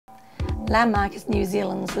Landmark is New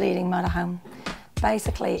Zealand's leading motorhome.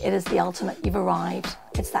 Basically, it is the ultimate. You've arrived.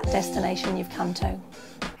 It's that destination you've come to.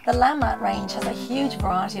 The Landmark range has a huge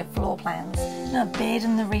variety of floor plans. You know, bed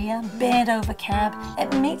in the rear, bed over cab.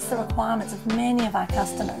 It meets the requirements of many of our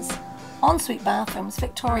customers. Ensuite bathrooms,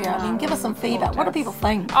 Victoria, I mean, give us some feedback. What do people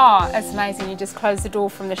think? Oh, it's amazing. You just close the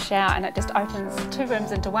door from the shower and it just opens 2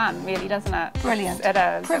 rooms into one, really, doesn't it? Brilliant. It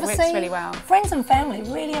is. Privacy, it works really well. Friends and family,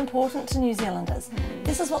 really important to New Zealanders.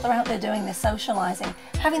 This is what they're out there doing, they're socialising.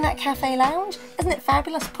 Having that cafe lounge, isn't it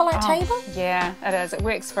fabulous? Pull-out table? Yeah, it is. It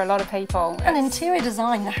works for a lot of people. And interior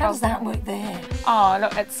design, now how does that work there? Oh,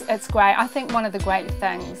 look, it's great. I think one of the great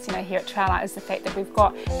things, you know, here at Trail-lite is the fact that we've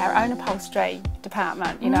got our own upholstery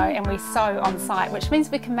department, you know, and we sew on site, which means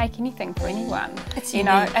we can make anything for anyone. It's you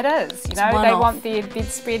know, unique. it is. You know, they want their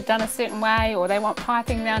bedspread done a certain way, or they want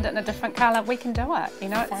piping around it in a different colour. We can do it. You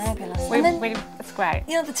know, fabulous. It's great.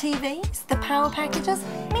 You know, the TVs, the power packages,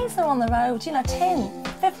 means they're on the road. You know, 10,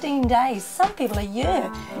 15 days. Some people a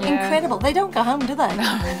year. Yeah. Incredible. They don't go home, do they?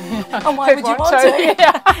 No. And why would you want to?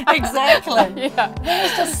 Yeah. Exactly. Yeah.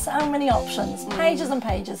 There's just so many options, pages and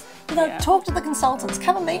pages. You know, talk to the consultants.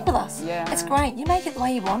 Come and meet with us. Yeah. It's great. You make it the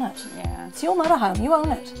way you want it. Yeah. It's your motorhome. You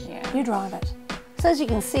own it. Yeah. You drive it. So as you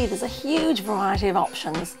can see, there's a huge variety of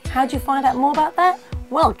options. How do you find out more about that?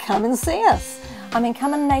 Well, come and see us. I mean,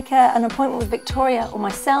 come and make an appointment with Victoria or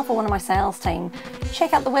myself or one of my sales team.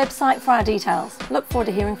 Check out the website for our details. Look forward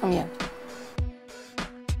to hearing from you.